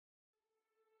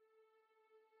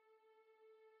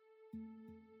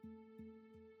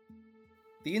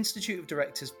The Institute of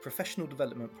Directors' professional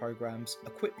development programmes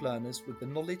equip learners with the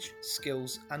knowledge,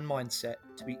 skills and mindset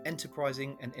to be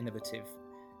enterprising and innovative,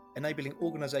 enabling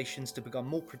organisations to become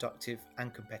more productive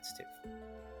and competitive.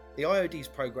 The IOD's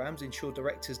programmes ensure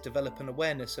directors develop an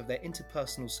awareness of their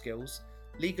interpersonal skills,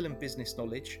 legal and business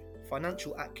knowledge,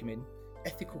 financial acumen,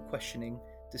 ethical questioning,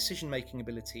 decision-making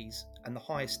abilities and the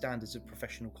highest standards of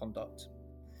professional conduct.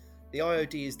 The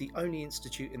IOD is the only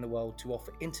institute in the world to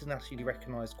offer internationally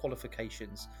recognised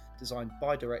qualifications designed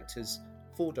by directors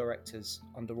for directors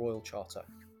under Royal Charter.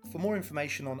 For more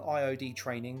information on IOD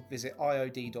training, visit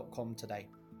iod.com today.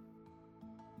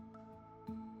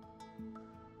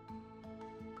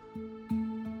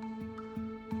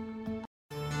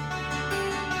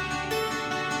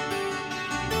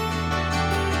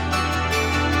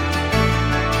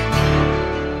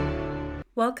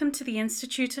 Welcome to the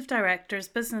Institute of Directors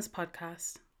Business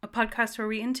Podcast, a podcast where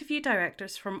we interview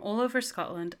directors from all over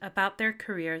Scotland about their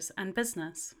careers and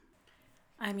business.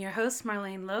 I'm your host,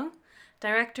 Marlene Lowe,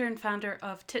 Director and founder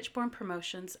of Tichborne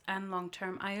Promotions and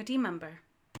long-term IOD member.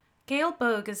 Gail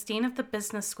Bogue is Dean of the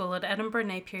Business School at Edinburgh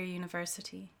Napier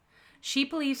University. She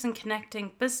believes in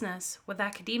connecting business with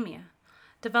academia,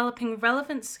 developing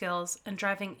relevant skills and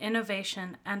driving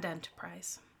innovation and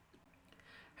enterprise.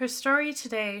 Her story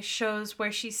today shows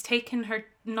where she's taken her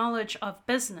knowledge of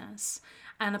business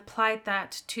and applied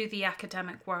that to the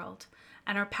academic world,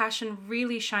 and her passion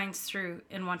really shines through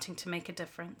in wanting to make a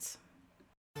difference.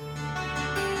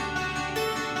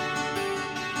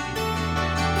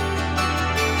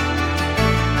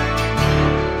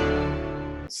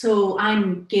 So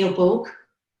I'm Gail Bogue.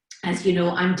 As you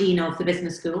know, I'm Dean of the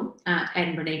Business School at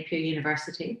Edinburgh Napier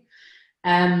University.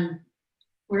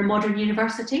 We're a modern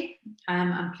university.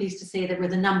 I'm pleased to say that we're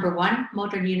the #1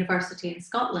 modern university in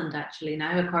Scotland actually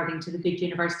now, according to the Good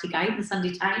University Guide and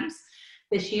Sunday Times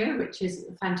this year, which is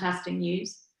fantastic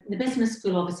news. The business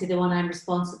school, obviously the one I'm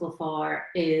responsible for,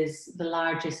 is the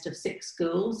largest of 6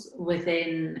 schools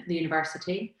within the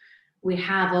university. We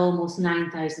have almost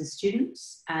 9,000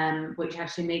 students, which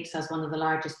actually makes us one of the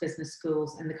largest business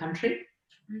schools in the country.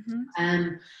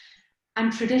 Mm-hmm.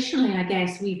 And traditionally, I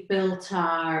guess, we've built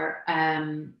our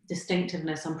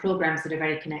distinctiveness on programs that are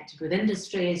very connected with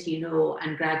industry, as you know,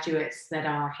 and graduates that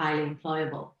are highly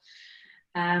employable.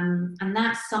 And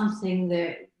that's something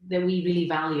that we really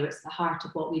value. It's the heart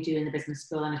of what we do in the business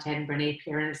school and at Edinburgh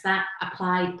Napier. And it's that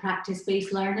applied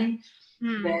practice-based learning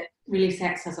that really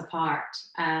sets us apart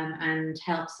and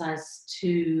helps us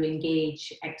to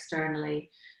engage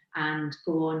externally and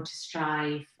go on to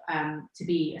strive to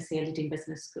be, say, a leading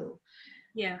business school.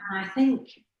 Yeah, and I think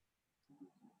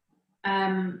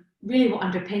really what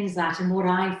underpins that, and what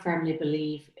I firmly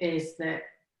believe, is that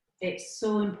it's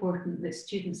so important that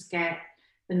students get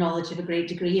the knowledge of a great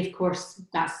degree. Of course,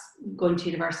 that's going to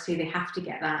university, they have to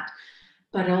get that,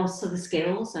 but also the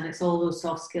skills, and it's all those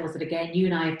soft skills that, again, you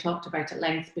and I have talked about at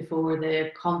length before,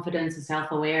 the confidence and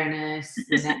self-awareness,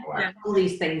 the network, yeah. All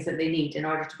these things that they need in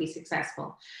order to be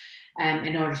successful.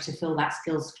 In order to fill that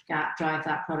skills gap, drive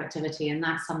that productivity, and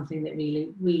that's something that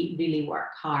we really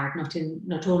work hard,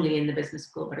 not only in the business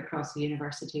school but across the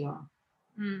university on.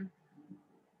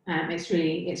 It's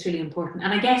really important,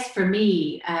 and I guess for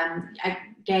me,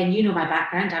 again, you know my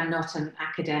background. I'm not an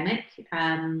academic,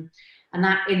 and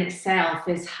that in itself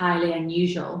is highly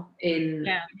unusual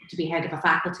to be head of a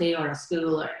faculty or a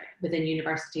school or within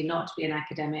university, not to be an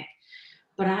academic.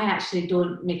 But I actually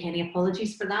don't make any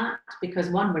apologies for that, because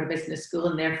one, we're a business school,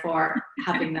 and therefore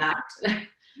having that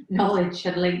knowledge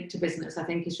and link to business, I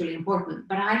think, is really important.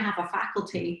 But I have a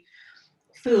faculty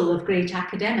full of great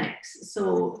academics,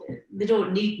 so they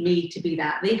don't need me to be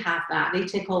that. They have that. They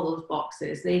tick all those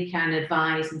boxes. They can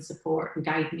advise and support and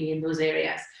guide me in those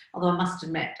areas. Although I must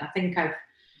admit,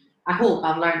 I hope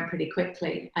I've learned pretty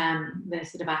quickly the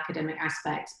sort of academic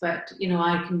aspects, but you know,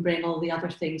 I can bring all the other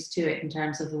things to it in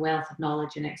terms of the wealth of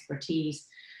knowledge and expertise,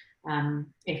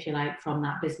 if you like, from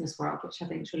that business world, which I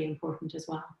think is really important as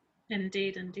well.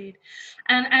 Indeed.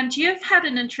 And you've had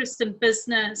an interest in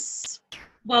business,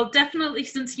 well, definitely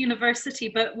since university,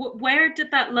 but where did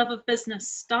that love of business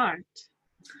start?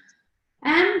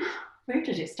 Where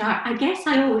did it start? I guess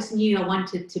I always knew I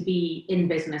wanted to be in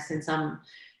business in some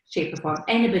shape or form.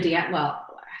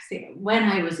 When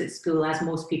I was at school, as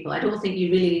most people, I don't think you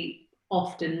really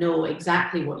often know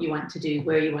exactly what you want to do,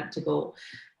 where you want to go.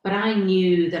 But I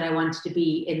knew that I wanted to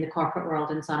be in the corporate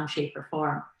world in some shape or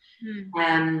form.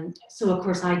 So of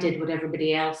course I did what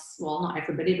everybody else, well, not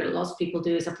everybody, but lots of people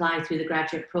do, is apply through the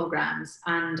graduate programs.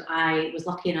 And I was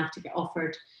lucky enough to get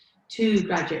offered 2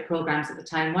 graduate programs at the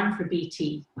time, one for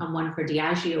BT and one for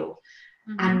Diageo.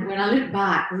 And when I look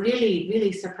back, really,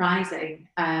 really surprising.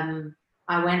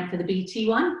 I went for the BT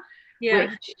one,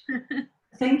 Yeah. which,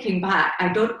 thinking back, I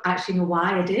don't actually know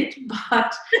why I did,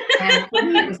 but for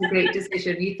me it was a great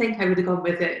decision. You'd think I would have gone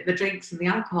with the drinks and the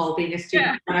alcohol being a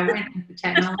student, but I went with the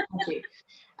technology.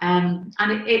 And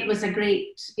it was a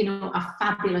great, a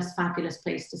fabulous, fabulous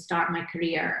place to start my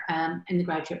career in the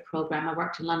graduate programme. I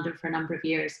worked in London for a number of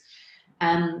years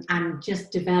and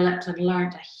just developed and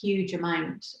learned a huge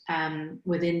amount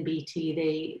within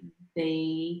BT.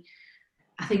 They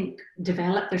I think,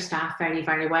 develop their staff very,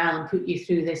 very well and put you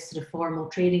through this sort of formal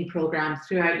training program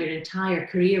throughout your entire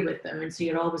career with them. And so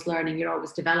you're always learning, you're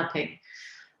always developing.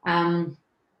 And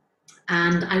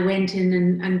I went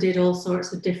in and did all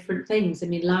sorts of different things. I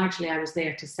mean, largely I was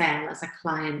there to sell as a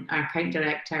client or account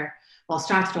director. Well, I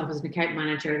started off as an account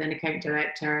manager, then account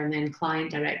director, and then client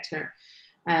director,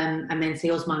 and then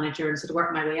sales manager, and sort of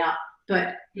worked my way up.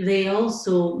 But they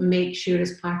also make sure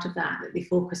as part of that they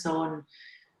focus on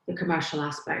the commercial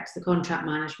aspects, the contract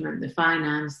management, the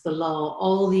finance, the law,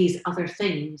 all these other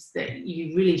things that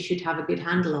you really should have a good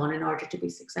handle on in order to be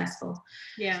successful.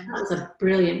 Yeah. That was a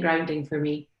brilliant grounding for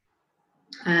me.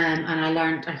 And I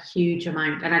learned a huge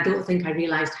amount. And I don't think I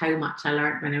realised how much I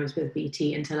learned when I was with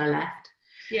BT until I left.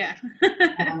 Yeah.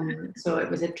 So it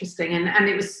was interesting. And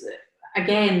it was,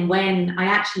 again, when I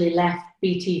actually left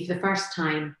BT for the first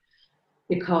time,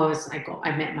 because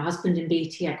I met my husband in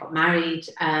BT, I got married,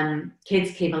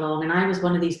 kids came along, and I was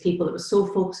one of these people that was so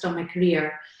focused on my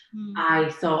career. I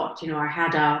thought, I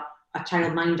had a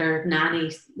childminder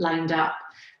nanny lined up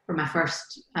for my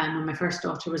first, when my first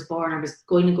daughter was born. I was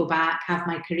going to go back, have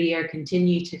my career,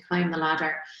 continue to climb the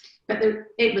ladder. But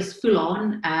it was full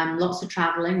on, lots of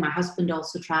traveling. My husband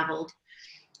also traveled.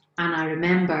 And I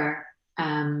remember,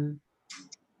 handing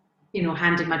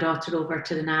my daughter over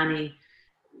to the nanny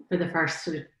for the first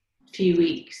sort of few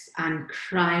weeks and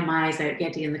crying my eyes out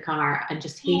getting in the car and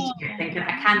just hating it, thinking,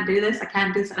 I can't do this. And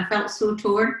I felt so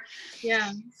torn.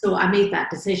 Yeah. So I made that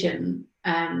decision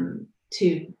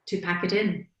to pack it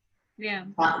in. Yeah.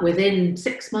 But within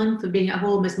 6 months of being at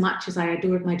home, as much as I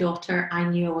adored my daughter, I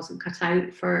knew I wasn't cut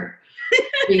out for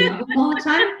being at home all the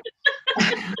time.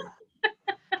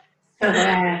 So,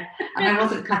 and I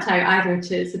wasn't cut out either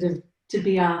to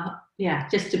be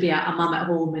a mum at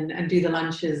home and do the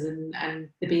lunches and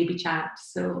the baby chat.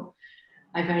 So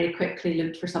I very quickly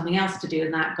looked for something else to do,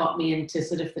 and that got me into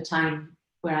sort of the time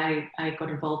where I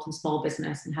got involved in small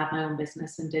business and had my own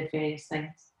business and did various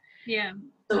things. Yeah.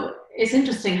 So it's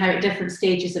interesting how at different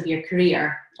stages of your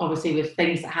career, obviously with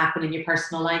things that happen in your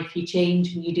personal life, you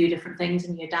change and you do different things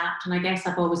and you adapt. And I guess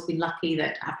I've always been lucky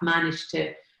that I've managed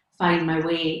to find my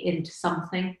way into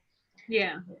something.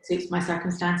 Yeah. That suits my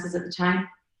circumstances at the time.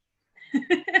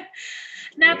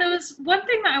 Now, there was one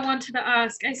thing that I wanted to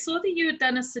ask. I saw that you had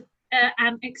done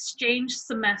an exchange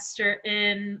semester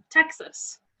in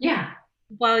Texas. Yeah.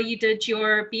 While you did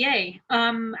your BA.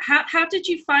 How did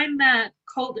you find that?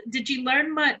 Did you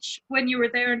learn much when you were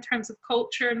there in terms of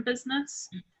culture and business?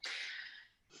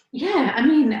 Yeah, I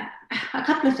mean, a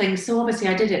couple of things. So obviously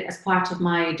I did it as part of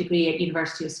my degree at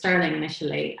University of Stirling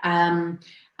initially. And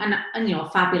a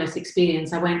fabulous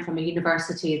experience. I went from a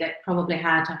university that probably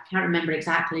had, I can't remember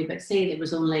exactly, but say there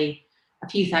was only a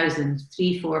few thousand,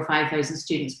 3,000, 4,000, 5,000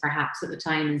 students perhaps at the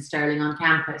time in Stirling on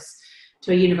campus,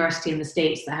 to a university in the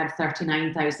States that had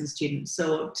 39,000 students.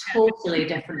 So totally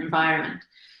different environment.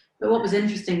 But what was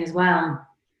interesting as well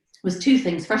was two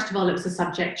things. First of all, it was a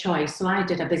subject choice. So I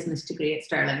did a business degree at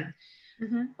Stirling.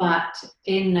 Mm-hmm. But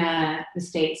in the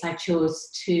States, I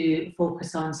chose to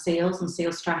focus on sales and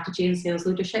sales strategy and sales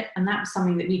leadership. And that was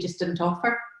something that we just didn't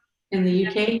offer in the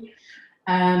UK.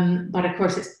 But of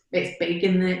course, it's big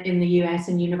in the US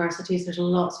and universities. There's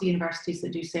lots of universities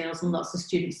that do sales and lots of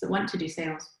students that want to do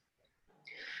sales.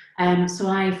 So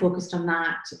I focused on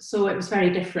that. So it was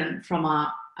very different from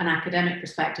an academic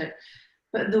perspective.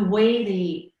 But the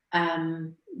way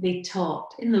they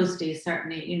taught in those days,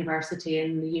 certainly at university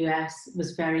in the US,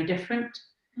 was very different.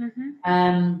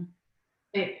 Mm-hmm.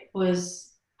 It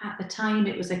was, at the time,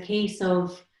 it was a case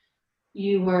of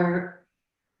you were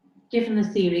given the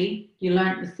theory, you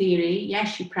learnt the theory,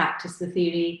 yes, you practiced the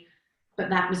theory, but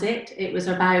that was it. It was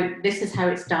about, this is how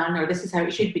it's done, or this is how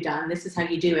it should be done, this is how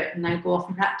you do it, and now go off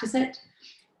and practice it.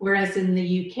 Whereas in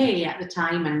the UK at the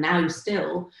time, and now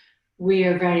still,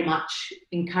 we're very much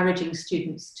encouraging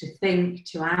students to think,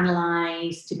 to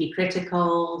analyse, to be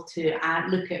critical, to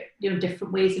look at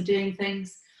different ways of doing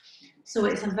things. So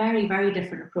it's a very, very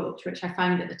different approach, which I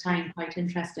found at the time quite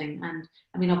interesting. And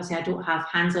I mean, obviously I don't have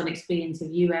hands-on experience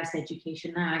of US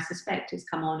education now. I suspect it's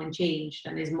come on and changed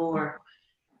and is more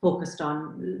focused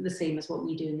on the same as what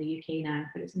we do in the UK now,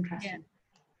 but it's interesting. Yeah.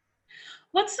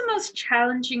 What's the most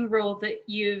challenging role that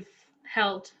you've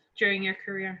held during your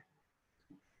career?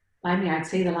 I mean, I'd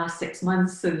say the last 6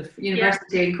 months of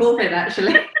university and COVID,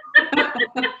 actually.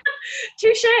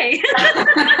 Touche.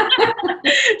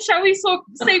 Shall we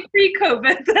say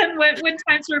pre-COVID then, when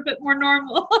times were a bit more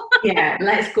normal? Yeah,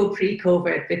 let's go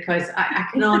pre-COVID, because I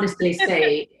can honestly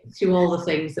say through all the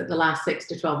things that the last 6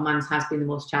 to 12 months has been the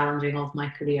most challenging of my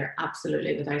career,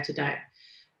 absolutely, without a doubt.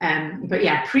 But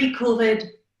yeah,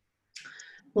 pre-COVID,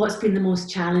 what's been the most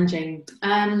challenging?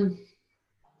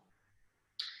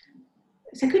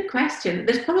 It's a good question.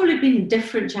 There's probably been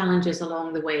different challenges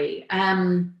along the way.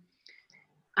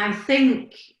 I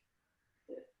think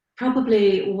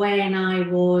probably when I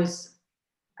was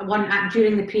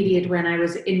during the period when I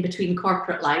was in between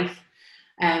corporate life,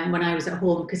 when I was at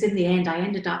home, because in the end I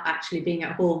ended up actually being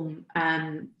at home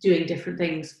doing different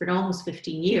things for almost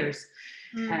 15 years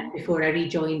before I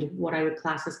rejoined what I would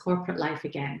class as corporate life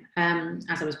again,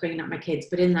 as I was bringing up my kids.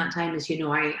 But in that time, as you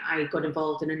know, I got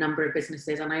involved in a number of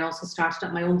businesses, and I also started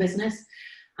up my own business.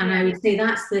 And I would say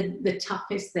that's the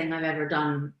toughest thing I've ever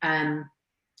done.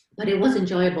 But it was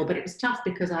enjoyable, but it was tough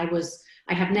because I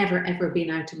have never ever been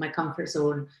out of my comfort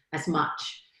zone as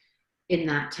much in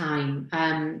that time.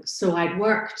 So I'd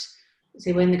worked,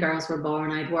 say when the girls were born,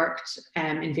 I'd worked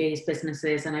in various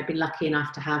businesses, and I'd been lucky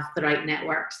enough to have the right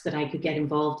networks that I could get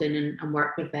involved in and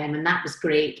work with them. And that was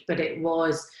great, but it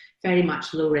was very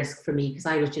much low risk for me because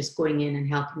I was just going in and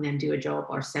helping them do a job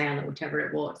or sell or whatever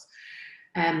it was.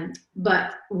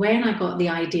 But when I got the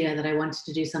idea that I wanted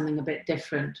to do something a bit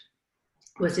different,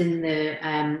 was in the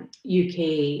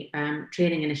UK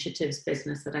training initiatives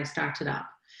business that I started up.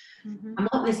 Mm-hmm. And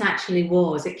what this actually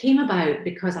was, it came about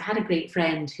because I had a great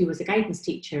friend who was a guidance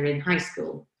teacher in high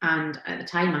school. And at the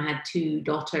time I had 2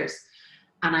 daughters,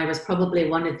 and I was probably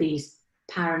one of these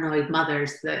paranoid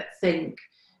mothers that think,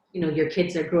 your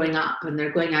kids are growing up and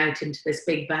they're going out into this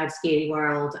big, bad, scary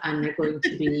world, and they're going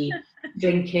to be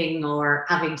drinking or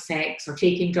having sex or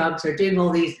taking drugs or doing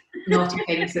all these naughty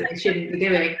things that they shouldn't be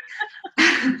doing.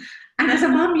 And as a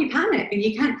mum, you panic and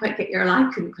you can't quite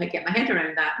I couldn't quite get my head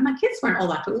around that. And my kids weren't all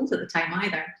that old at the time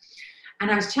either. And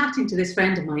I was chatting to this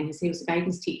friend of mine, who was a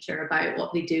guidance teacher, about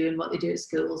what they do and what they do at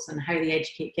schools and how they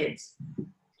educate kids,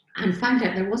 and found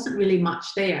out there wasn't really much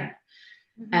there.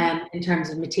 In terms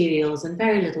of materials, and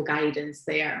very little guidance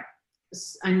there.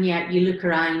 And yet you look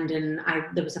around, and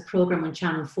there was a program on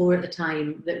Channel 4 at the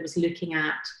time that was looking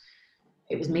at,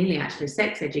 it was mainly actually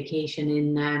sex education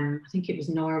in, I think it was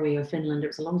Norway or Finland. It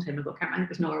was a long time ago, I can't remember,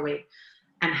 it was Norway,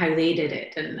 and how they did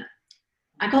it. And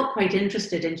I got quite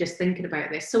interested in just thinking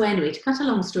about this. So anyway, to cut a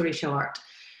long story short,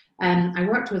 I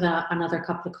worked with another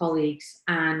couple of colleagues,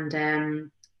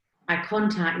 and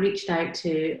I reached out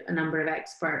to a number of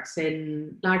experts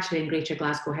largely in Greater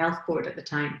Glasgow Health Board at the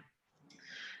time,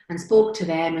 and spoke to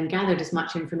them and gathered as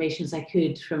much information as I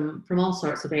could from all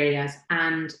sorts of areas,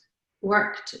 and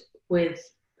worked with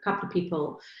a couple of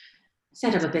people,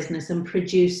 set up a business and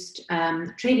produced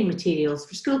training materials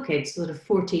for school kids, sort of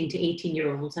 14 to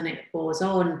 18-year-olds, and it was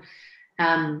on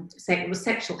it was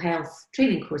sexual health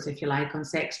training course, if you like, on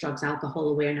sex, drugs, alcohol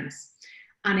awareness.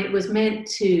 And it was meant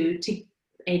to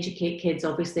educate kids,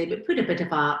 obviously, but put a bit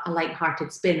of a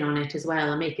light-hearted spin on it as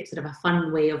well, and make it sort of a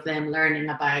fun way of them learning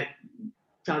about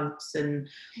drugs and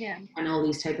all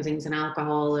these type of things, and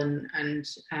alcohol and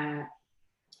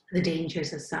the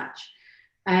dangers as such.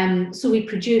 So we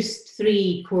produced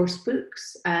 3 course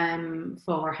books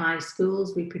for high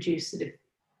schools. We produced sort of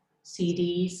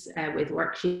CDs with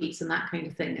worksheets and that kind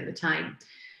of thing at the time.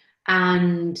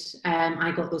 And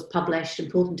I got those published and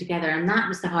pulled them together, and that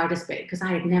was the hardest bit, because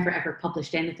I had never ever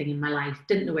published anything in my life,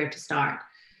 didn't know where to start,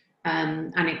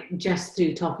 and it just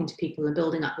through talking to people and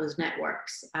building up those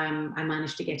networks, I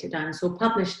managed to get it done. So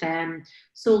published them,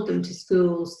 sold them to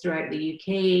schools throughout the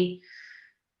UK,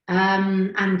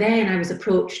 and then I was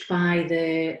approached by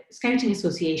the Scouting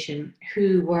Association,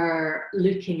 who were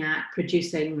looking at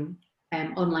producing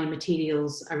online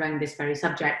materials around this very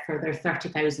subject for their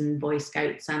 30,000 Boy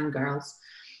Scouts and girls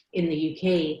in the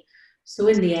UK. So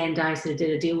in the end, I sort of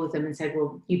did a deal with them and said,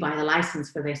 well, you buy the license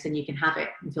for this and you can have it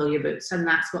and fill your books. And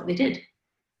that's what they did.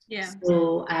 Yeah.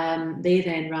 So they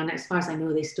then run it, as far as I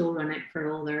know, they still run it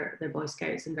for all their Boy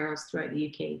Scouts and girls throughout the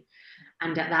UK.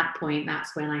 And at that point,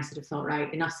 that's when I sort of thought,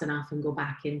 right, enough's enough, and go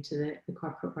back into the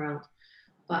corporate world.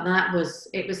 But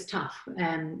it was tough,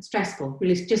 stressful,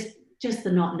 really, just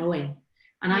the not knowing.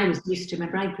 And I was used to,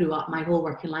 remember, I grew up, my whole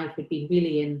working life would be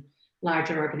really in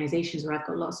larger organizations where I've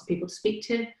got lots of people to speak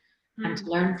to and to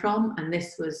learn from. And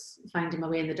this was finding my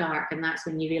way in the dark. And that's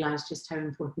when you realize just how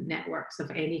important networks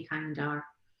of any kind are.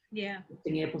 Yeah.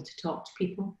 Being able to talk to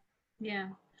people. Yeah.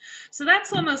 So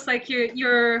that's almost like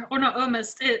you're or not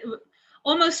almost,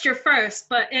 almost your first,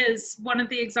 but is one of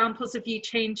the examples of you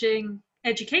changing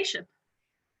education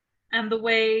and the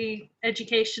way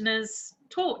education is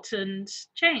taught and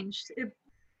changed.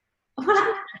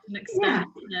 Well, An extent,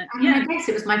 yeah. I mean, I guess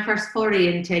it was my first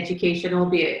foray into education,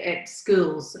 albeit at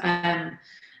schools.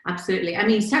 Absolutely. I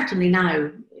mean, certainly now,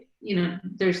 you know,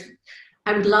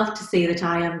 I would love to say that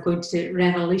I am going to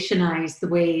revolutionise the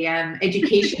way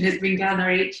education has been done,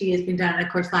 or HE has been done. And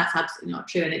of course, that's absolutely not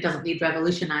true, and it doesn't need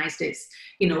revolutionised. It's,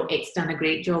 you know, it's done a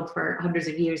great job for hundreds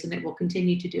of years, and it will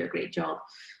continue to do a great job.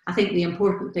 I think the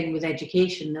important thing with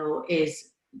education, though, is,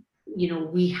 you know,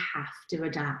 we have to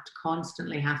adapt,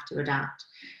 constantly have to adapt.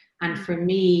 And for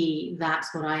me,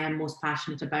 that's what I am most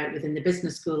passionate about within the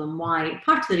business school, and why,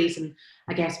 part of the reason,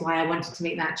 I guess, why I wanted to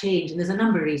make that change, and there's a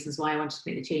number of reasons why I wanted to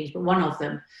make the change, but one of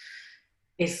them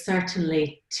is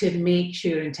certainly to make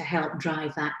sure and to help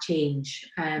drive that change,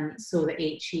 so that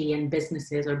HE and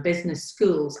businesses, or business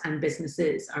schools and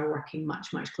businesses, are working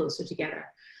much, much closer together.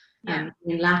 Yeah.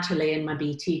 Latterly, in my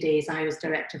BT days, I was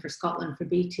director for Scotland for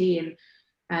BT, and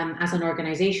as an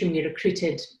organisation, we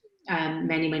recruited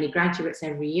many, many graduates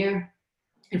every year.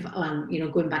 If, you know,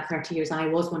 going back 30 years, I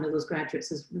was one of those graduates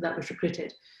that was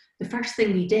recruited. The first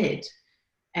thing we did,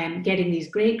 getting these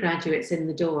great graduates in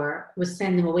the door, was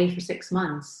send them away for 6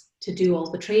 months to do all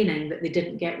the training that they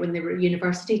didn't get when they were at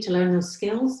university, to learn those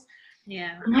skills.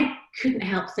 Yeah. And I couldn't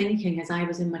help thinking, as I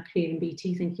was in my career in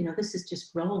BT, thinking, you know, this is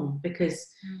just wrong, because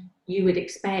you would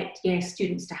expect, yes,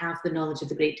 students to have the knowledge of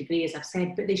the great degree, as I've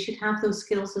said, but they should have those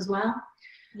skills as well.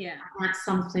 Yeah. And that's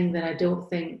something that I don't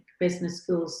think business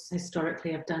schools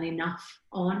historically have done enough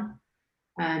on.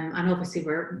 And obviously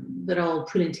they're all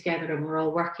pulling together, and we're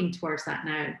all working towards that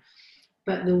now.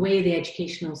 But the way the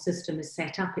educational system is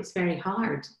set up, it's very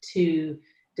hard to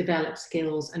develop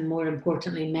skills, and more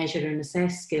importantly, measure and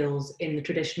assess skills in the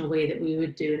traditional way that we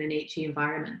would do in an HE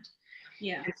environment.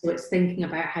 Yeah. And so it's thinking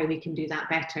about how we can do that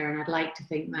better. And I'd like to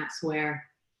think that's where,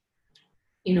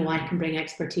 you know, I can bring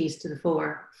expertise to the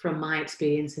fore from my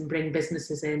experience, and bring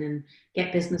businesses in and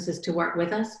get businesses to work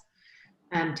with us,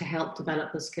 and to help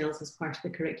develop those skills as part of the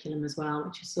curriculum as well,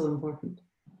 which is so important.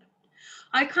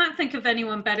 I can't think of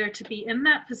anyone better to be in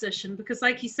that position, because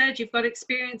like you said, you've got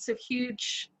experience of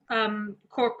huge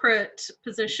corporate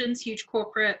positions, huge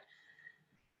corporate,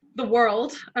 the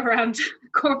world around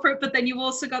corporate, but then you've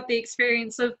also got the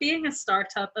experience of being a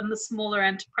startup and the smaller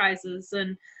enterprises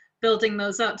and building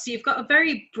those up. So you've got a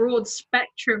very broad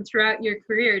spectrum throughout your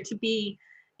career to be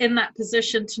in that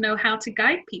position, to know how to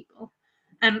guide people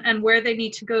and where they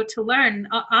need to go to learn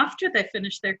after they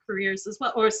finish their careers as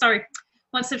well, or sorry,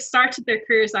 once they've started their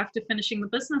careers after finishing the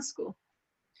business school.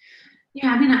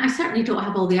 Yeah, I mean, I certainly don't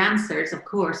have all the answers, of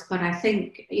course, but I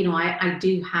think, you know, I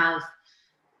do have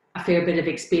a fair bit of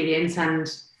experience,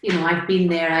 and, you know, I've been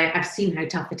there, I've seen how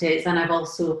tough it is, and I've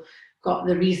also got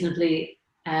the reasonably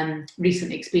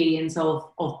recent experience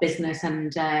of business,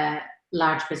 and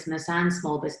large business and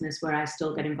small business, where I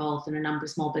still get involved in a number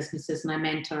of small businesses, and I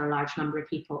mentor a large number of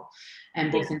people,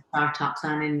 both in startups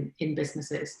and in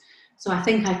businesses. So I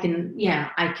think I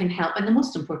can help. And the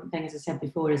most important thing, as I said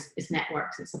before, is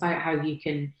networks. It's about how you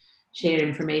can share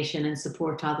information and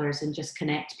support others, and just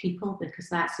connect people, because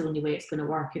that's the only way it's going to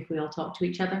work, if we all talk to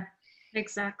each other.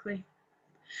 Exactly.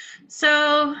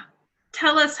 So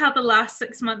tell us how the last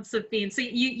 6 months have been. So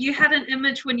you had an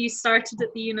image when you started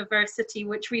at the university,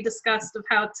 which we discussed, of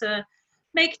how to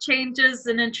make changes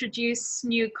and introduce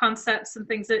new concepts and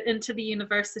things into the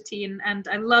university. And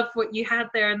I love what you had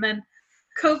there. And then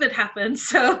COVID happened.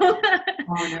 So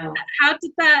Oh, no.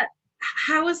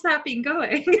 how has that been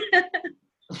going?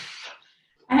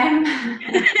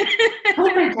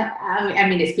 COVID, I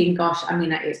mean,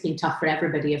 it's been tough for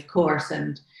everybody, of course.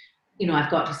 And, you know,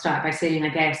 I've got to start by saying, I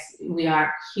guess we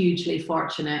are hugely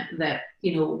fortunate that,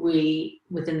 you know, we,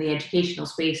 within the educational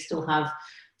space, still have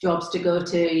jobs to go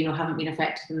to, you know, haven't been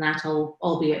affected in that,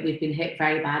 albeit we've been hit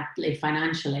very badly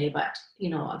financially. But, you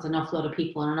know, there's an awful lot of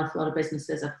people and an awful lot of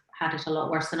businesses have had it a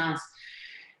lot worse than us.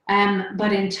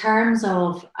 But in terms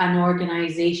of an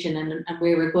organisation and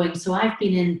where we're going, so I've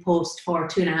been in post for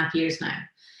 2.5 years now.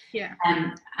 Yeah.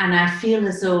 And I feel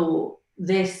as though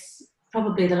this,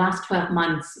 probably the last 12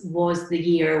 months, was the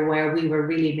year where we were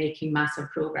really making massive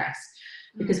progress.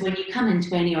 Because when you come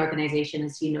into any organisation,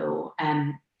 as you know,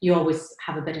 you always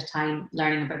have a bit of time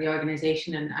learning about the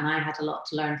organisation, and I had a lot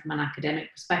to learn from an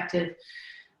academic perspective.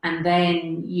 And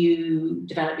then you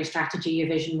develop your strategy, your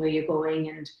vision, where you're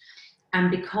going.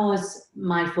 And because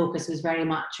my focus was very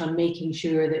much on making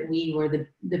sure that we were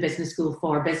the business school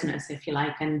for business, if you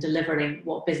like, and delivering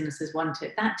what businesses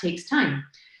wanted, that takes time.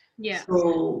 Yeah.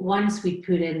 So once we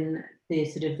put in the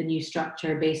sort of the new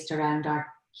structure based around our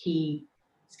key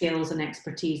skills and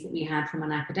expertise that we had from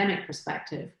an academic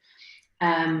perspective.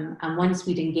 And once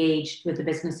we'd engaged with the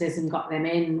businesses and got them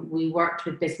in, we worked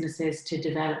with businesses to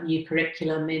develop new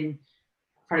curriculum in,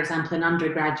 for example, in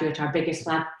undergraduate, our biggest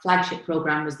flagship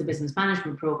program was the business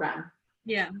management program.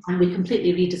 Yeah. And we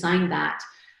completely redesigned that,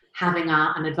 having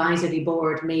an advisory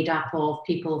board made up of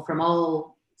people from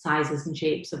all sizes and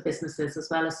shapes of businesses, as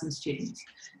well as some students.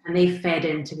 And they fed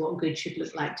into what good should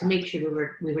look like to make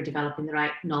sure we were developing the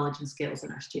right knowledge and skills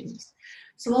in our students.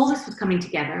 So all this was coming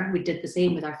together. We did the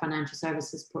same with our financial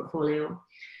services portfolio.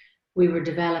 We were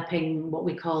developing what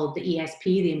we called the ESP,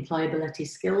 the Employability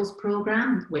Skills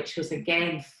Program, which was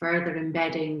again further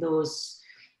embedding those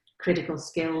critical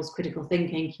skills, critical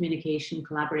thinking, communication,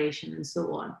 collaboration, and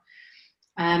so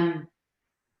on.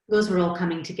 Those were all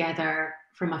coming together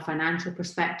from a financial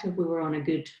perspective. We were on a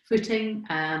good footing.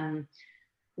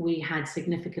 We had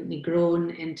significantly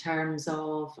grown in terms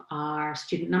of our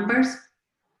student numbers,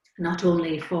 not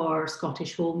only for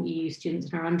Scottish Home EU students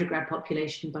in our undergrad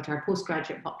population, but our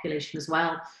postgraduate population as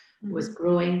well was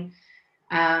growing.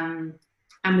 And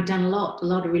we've done a lot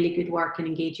of really good work in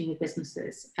engaging with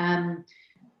businesses.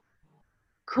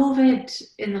 COVID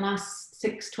in the last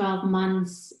 6-12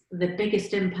 months, the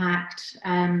biggest impact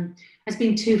has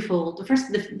been twofold. The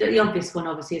first, the obvious one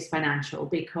obviously is financial,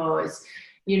 because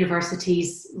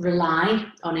universities rely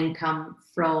on income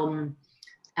from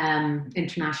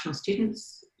international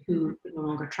students who no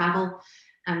longer travel,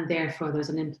 and therefore there's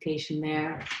an implication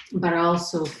there, but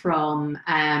also from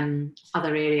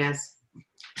other areas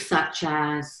such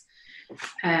as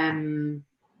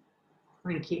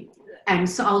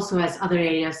so also as other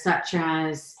areas such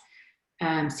as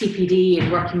CPD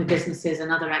and working with businesses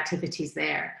and other activities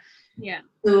there. Yeah.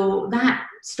 So that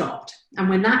stopped. And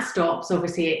when that stops,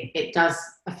 obviously it does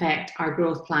affect our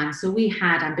growth plans. So we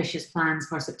had ambitious plans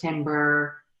for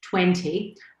September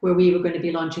 20, where we were going to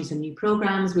be launching some new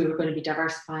programs, we were going to be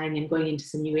diversifying and going into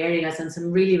some new areas and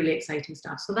some really, really exciting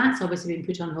stuff. So that's obviously been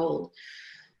put on hold.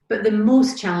 But the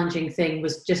most challenging thing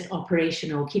was just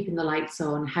operational, keeping the lights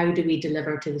on. How do we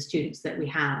deliver to the students that we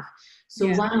have? So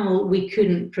while we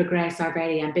couldn't progress our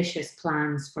very ambitious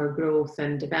plans for growth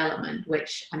and development,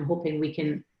 which I'm hoping we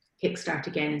can kickstart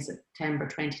again in September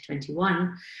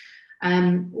 2021,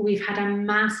 we've had a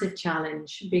massive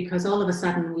challenge, because all of a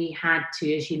sudden we had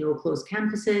to, as you know, close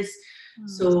campuses.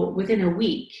 So within a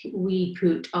week, we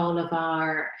put all of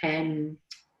our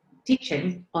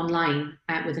teaching online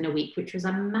within a week, which was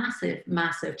a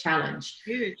massive challenge.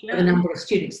 Huge, for the number of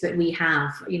students that we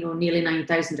have, nearly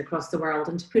 9,000 across the world,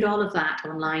 and to put all of that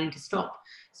online, to stop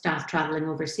staff travelling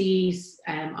overseas,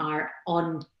 our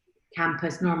on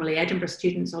campus, normally Edinburgh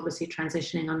students, obviously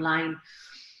transitioning online.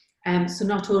 So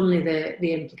not only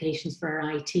the implications for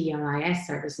our IT, our IS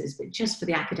services, but just for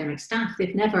the academic staff.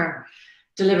 They've never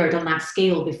delivered on that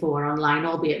scale before online,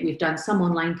 albeit we've done some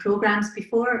online programs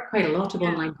before, quite a lot of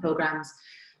online programs,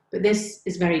 but this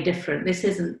is very different. This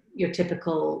isn't your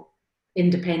typical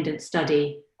independent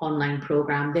study online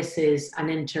program. This is an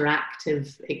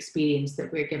interactive experience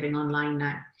that we're giving online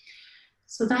now.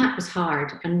 So that was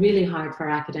hard, and really hard for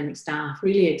our academic staff,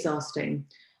 really exhausting.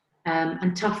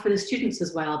 And tough for the students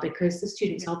as well, because the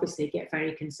students obviously get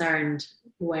very concerned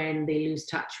when they lose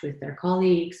touch with their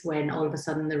colleagues, when all of a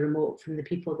sudden they're remote from the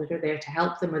people that are there to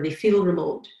help them, or they feel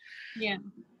remote. Yeah.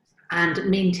 And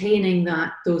maintaining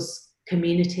those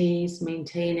communities,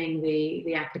 maintaining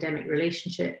the academic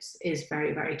relationships is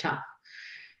very, very tough.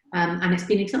 And it's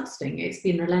been exhausting. It's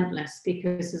been relentless,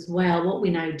 because as well, what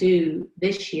we now do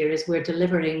this year is we're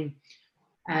delivering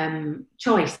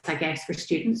choice, I guess, for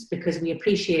students, because we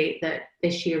appreciate that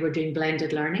this year we're doing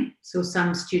blended learning. So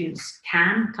some students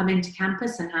can come into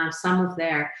campus and have some of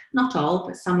their, not all,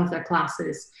 but some of their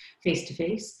classes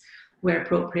face-to-face where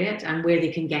appropriate, and where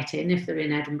they can get in if they're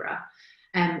in Edinburgh.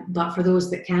 But for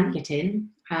those that can't get in,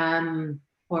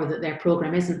 or that their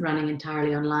programme isn't running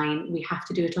entirely online, we have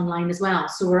to do it online as well.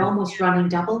 So we're almost running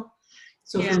double.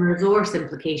 So from a resource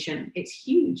implication, it's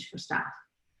huge for staff.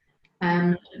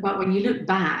 But when you look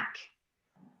back,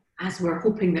 as we're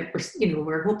hoping that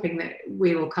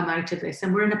we will come out of this,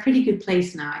 and we're in a pretty good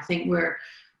place now. I think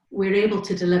we're able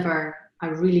to deliver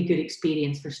a really good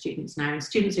experience for students now, and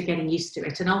students are getting used to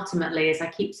it. And ultimately, as I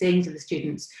keep saying to the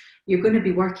students, you're going to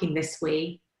be working this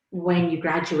way when you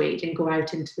graduate and go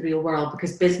out into the real world,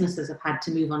 because businesses have had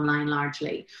to move online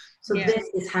largely. So this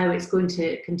is how it's going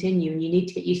to continue, and you need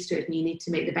to get used to it, and you need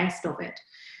to make the best of it.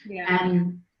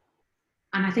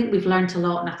 And I think we've learned a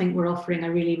lot, and I think we're offering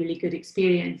a really, really good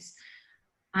experience.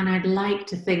 And I'd like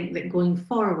to think that going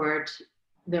forward,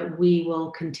 that we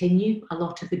will continue a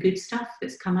lot of the good stuff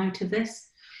that's come out of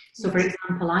this. So for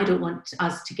example, I don't want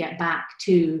us to get back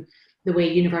to the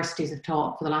way universities have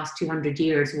taught for the last 200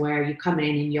 years, where you come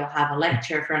in and you'll have a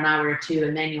lecture for an hour or two,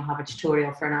 and then you'll have a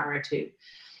tutorial for an hour or two.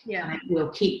 Yeah.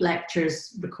 We'll keep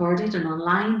lectures recorded and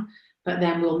online, but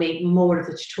then we'll make more of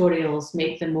the tutorials,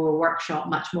 make them more workshop,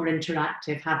 much more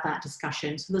interactive, have that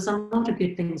discussion. So there's a lot of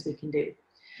good things we can do.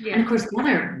 Yeah. And of course, the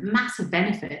other massive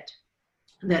benefit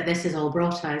that this has all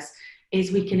brought us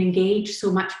is we can engage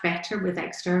so much better with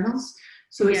externals.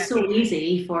 So it's so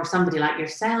easy for somebody like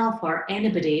yourself or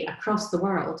anybody across the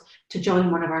world to join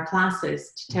one of our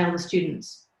classes to tell the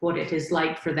students what it is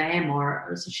like for them,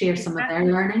 or share some of their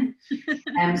learning.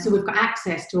 So we've got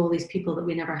access to all these people that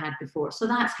we never had before. So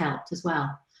that's helped as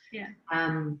well. Yeah.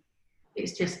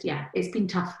 It's just, it's been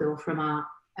tough though from a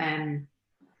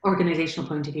organizational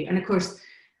point of view. And of course,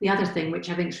 the other thing, which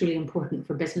I think is really important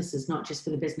for businesses, not just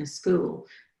for the business school,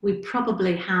 we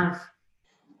probably have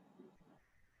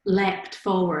leapt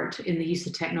forward in the use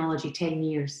of technology 10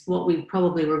 years. What we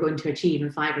probably were going to achieve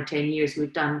in 5 or 10 years,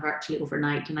 we've done virtually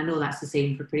overnight. And I know that's the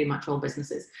same for pretty much all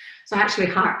businesses. So I actually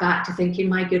hark back to thinking,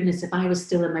 my goodness, if I was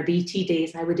still in my BT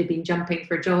days, I would have been jumping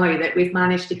for joy that we've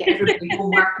managed to get everybody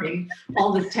home working,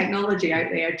 all the technology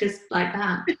out there, just like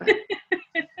that. But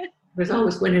there's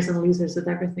always winners and losers with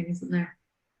everything, isn't there?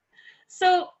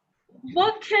 So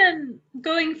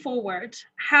going forward,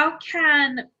 how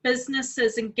can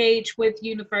businesses engage with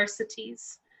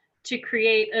universities to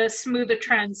create a smoother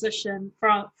transition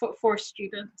for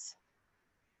students?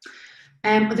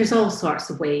 There's all sorts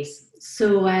of ways.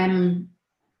 So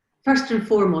first and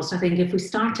foremost, I think if we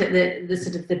start at the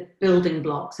sort of the building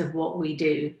blocks of what we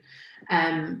do,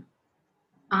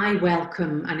 I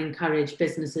welcome and encourage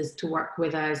businesses to work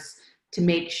with us to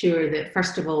make sure that,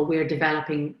 first of all, we're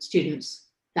developing students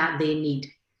that they need.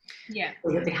 Yeah.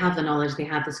 So that they have the knowledge, they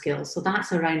have the skills. So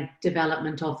that's around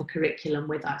development of the curriculum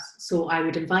with us. So I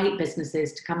would invite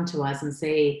businesses to come to us and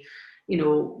say, you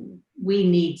know, we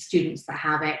need students that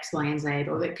have X, Y, and Z,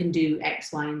 or that can do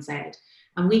X, Y, and Z.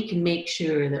 And we can make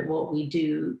sure that what we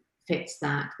do fits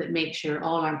that make sure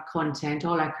all our content,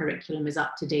 all our curriculum is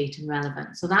up to date and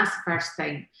relevant. So that's the first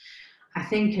thing. I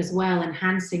think as well,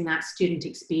 enhancing that student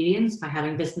experience by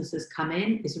having businesses come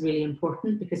in is really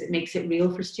important, because it makes it real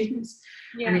for students.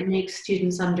 Yeah. And it makes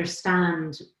students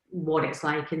understand what it's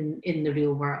like in the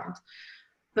real world.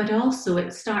 But also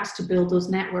it starts to build those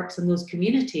networks and those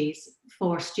communities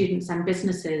for students and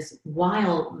businesses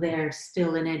while they're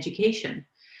still in education.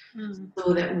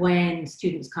 So that when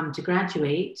students come to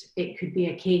graduate, it could be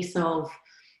a case of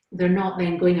they're not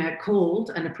then going out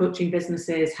cold and approaching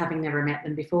businesses having never met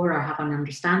them before or have an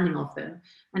understanding of them,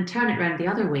 and turn it around the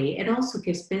other way. It also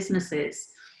gives businesses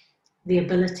the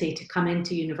ability to come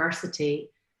into university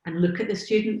and look at the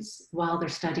students while they're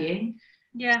studying.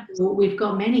 Yeah. So we've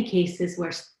got many cases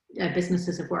where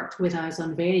businesses have worked with us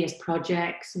on various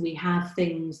projects. We have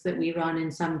things that we run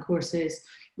in some courses,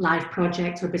 live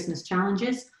projects or business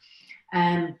challenges.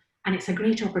 And it's a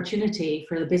great opportunity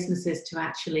for the businesses to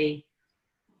actually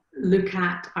look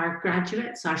at our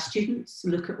graduates, our students,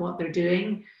 look at what they're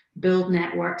doing, build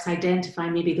networks, identify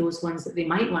maybe those ones that they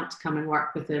might want to come and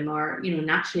work with them, or, you know,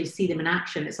 naturally see them in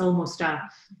action. It's almost a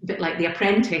bit like The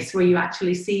Apprentice, where you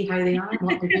actually see how they are and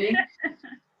what they're doing.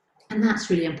 And that's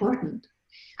really important.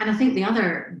 And I think the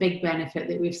other big benefit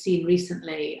that we've seen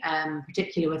recently,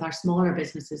 particularly with our smaller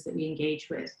businesses that we engage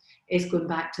with, is going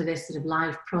back to this sort of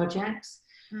live projects.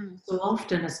 So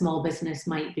often a small business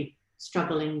might be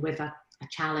struggling with a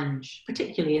challenge,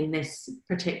 particularly in this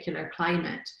particular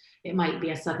climate. It might be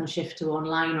a sudden shift to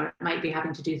online, or it might be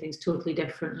having to do things totally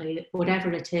differently,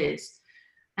 whatever it is.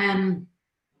 And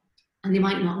they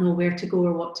might not know where to go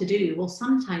or what to do. Well,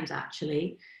 sometimes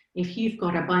actually, if you've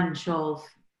got a bunch of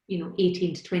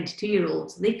 18 to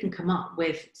 22-year-olds, they can come up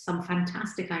with some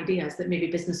fantastic ideas that maybe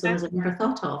business owners have never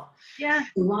thought of. Yeah.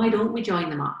 So why don't we join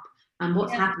them up? And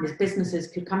what's happened is businesses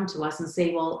could come to us and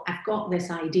say, well, I've got this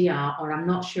idea, or I'm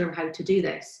not sure how to do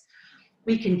this.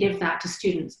 We can give that to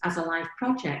students as a live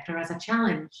project or as a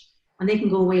challenge, and they can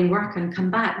go away and work and come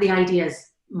back. The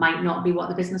ideas might not be what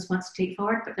the business wants to take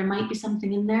forward, but there might be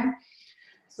something in there.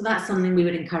 So that's something we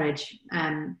would encourage.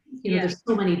 There's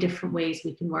so many different ways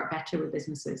we can work better with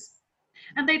businesses.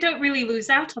 And they don't really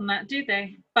lose out on that, do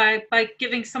they? By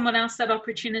giving someone else that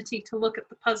opportunity to look at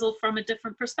the puzzle from a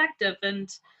different perspective, and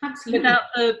Absolutely. Without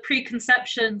the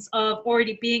preconceptions of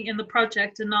already being in the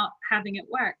project and not having it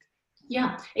work.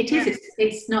 Yeah, it is.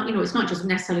 It's not, it's not just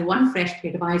necessarily one fresh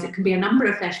pair of eyes. It can be a number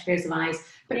of fresh pairs of eyes,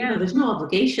 but there's no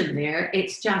obligation there.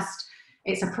 It's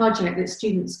a project that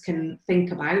students can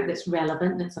think about, that's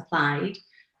relevant, that's applied.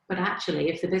 But actually,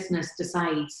 if the business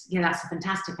decides, that's a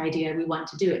fantastic idea, we want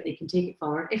to do it, they can take it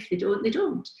forward. If they don't, they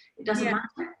don't. It doesn't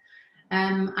matter.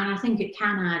 And I think it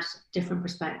can add different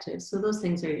perspectives. So those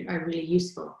things are really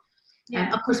useful.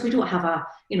 Yeah. Of course, we don't have a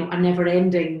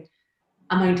never-ending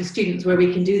amount of students where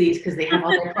we can do these because they have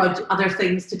other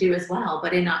things to do as well.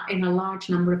 But in a large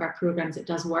number of our programs, it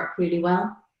does work really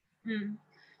well.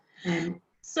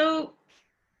 So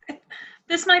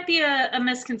this might be a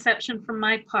misconception from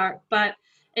my part, but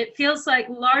it feels like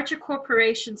larger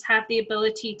corporations have the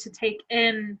ability to take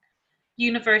in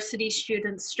university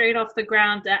students straight off the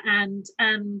ground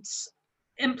and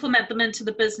implement them into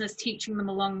the business, teaching them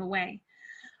along the way.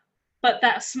 But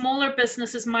that smaller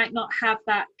businesses might not have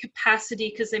that capacity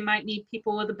because they might need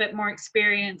people with a bit more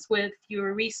experience with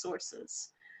fewer resources.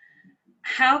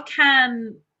 How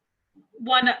can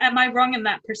one, am I wrong in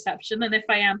that perception? And if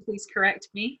I am, please correct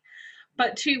me.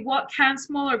 But two, what can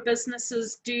smaller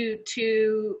businesses do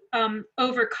to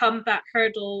overcome that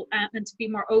hurdle and to be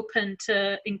more open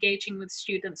to engaging with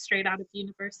students straight out of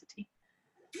university?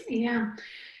 Yeah,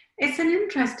 it's an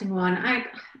interesting one. I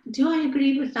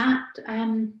agree with that.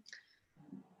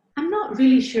 I'm not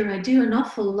really sure. I do. An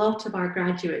awful lot of our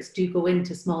graduates do go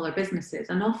into smaller businesses,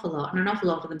 an awful lot, and an awful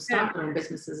lot of them start their own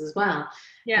businesses as well.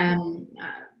 Yeah.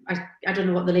 I don't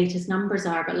know what the latest numbers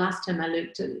are, but last time I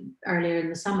looked earlier in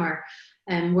the summer,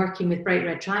 working with Bright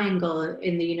Red Triangle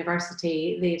in the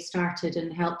university, they've started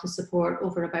and helped to support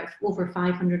over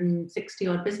 560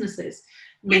 odd businesses,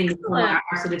 mainly from our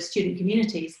sort of student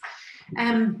communities.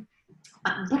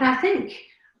 But I think,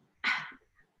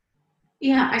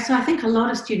 so I think a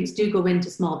lot of students do go into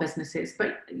small businesses,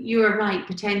 but you're right,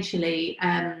 potentially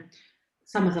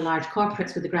some of the large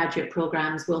corporates with the graduate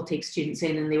programs will take students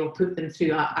in and they will put them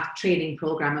through a training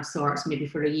program of sorts, maybe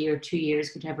for a year, 2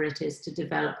 years, whatever it is, to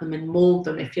develop them and mold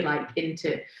them, if you like,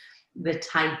 into the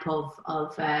type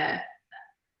of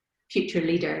future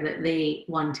leader that they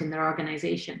want in their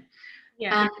organization.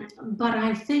 Yeah. But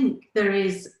I think there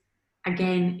is,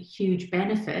 again, huge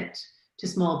benefit to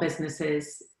small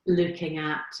businesses looking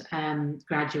at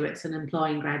graduates and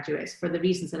employing graduates for the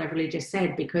reasons that I've really just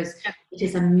said, because it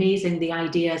is amazing the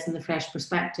ideas and the fresh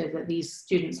perspective that these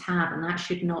students have, and that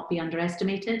should not be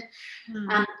underestimated.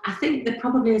 I think there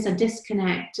probably is a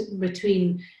disconnect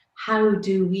between how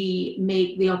do we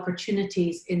make the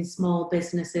opportunities in small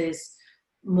businesses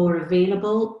more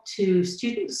available to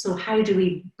students. So how do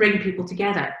we bring people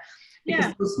together?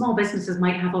 Because those small businesses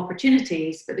might have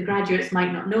opportunities, but the graduates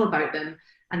might not know about them,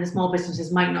 and the small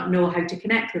businesses might not know how to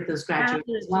connect with those graduates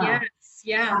as well. Yes,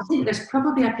 yeah. So I think there's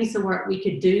probably a piece of work we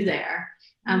could do there.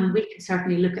 We could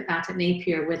certainly look at that at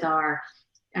Napier with our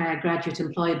graduate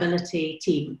employability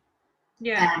team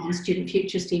and student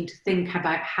futures team to think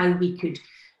about how we could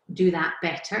do that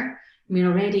better. I mean,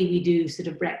 already we do sort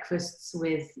of breakfasts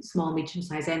with small,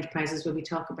 medium-sized enterprises where we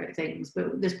talk about things,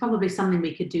 but there's probably something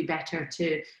we could do better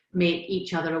to make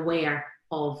each other aware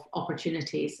of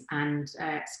opportunities and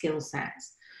skill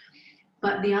sets.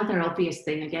 But the other obvious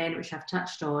thing, again, which I've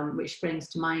touched on, which springs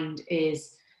to mind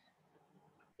is,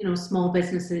 small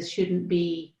businesses shouldn't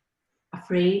be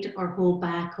afraid or hold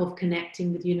back of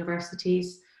connecting with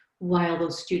universities while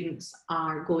those students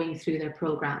are going through their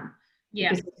program.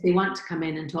 Because if they want to come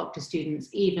in and talk to students,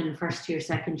 even first year,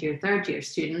 second year, third year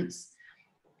students,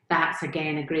 that's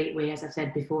again a great way, as I've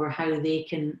said before, how they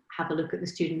can have a look at the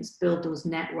students, build those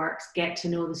networks, get to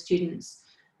know the students,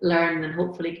 learn and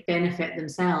hopefully benefit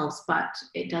themselves, but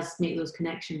it does make those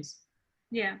connections.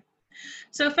 Yeah.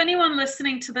 So if anyone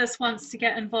listening to this wants to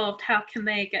get involved, how can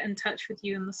they get in touch with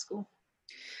you in the school?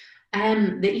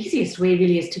 The easiest way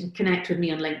really is to connect with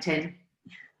me on LinkedIn.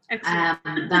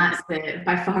 That's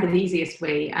by far the easiest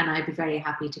way, and I'd be very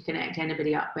happy to connect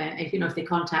anybody up if they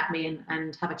contact me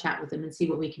and have a chat with them and see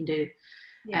what we can do.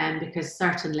 Because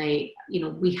certainly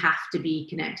we have to be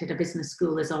connected. A business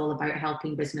school is all about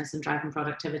helping business and driving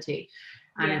productivity,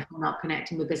 and if we're not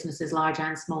connecting with businesses large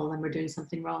and small, then we're doing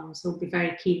something wrong. So we'll be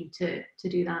very keen to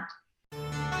do that.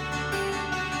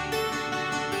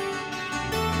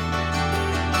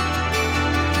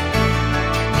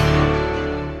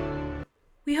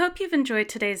 We hope you've enjoyed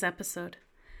today's episode.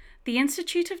 The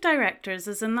Institute of Directors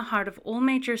is in the heart of all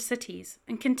major cities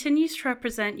and continues to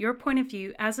represent your point of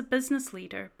view as a business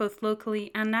leader, both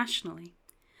locally and nationally.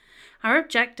 Our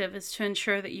objective is to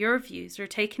ensure that your views are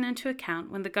taken into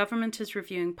account when the government is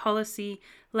reviewing policy,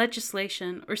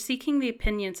 legislation, or seeking the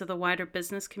opinions of the wider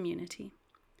business community.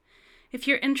 If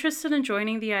you're interested in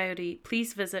joining the IOD,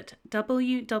 please visit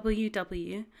www.iod.com.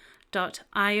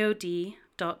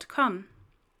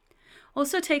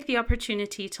 Also take the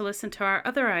opportunity to listen to our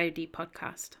other IOD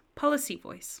podcast, Policy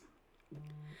Voice.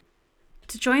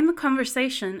 To join the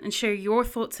conversation and share your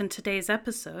thoughts in today's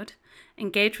episode,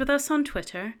 engage with us on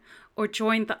Twitter or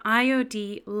join the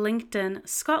IOD LinkedIn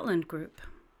Scotland group.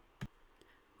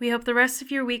 We hope the rest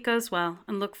of your week goes well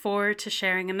and look forward to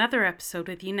sharing another episode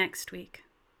with you next week.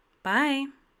 Bye!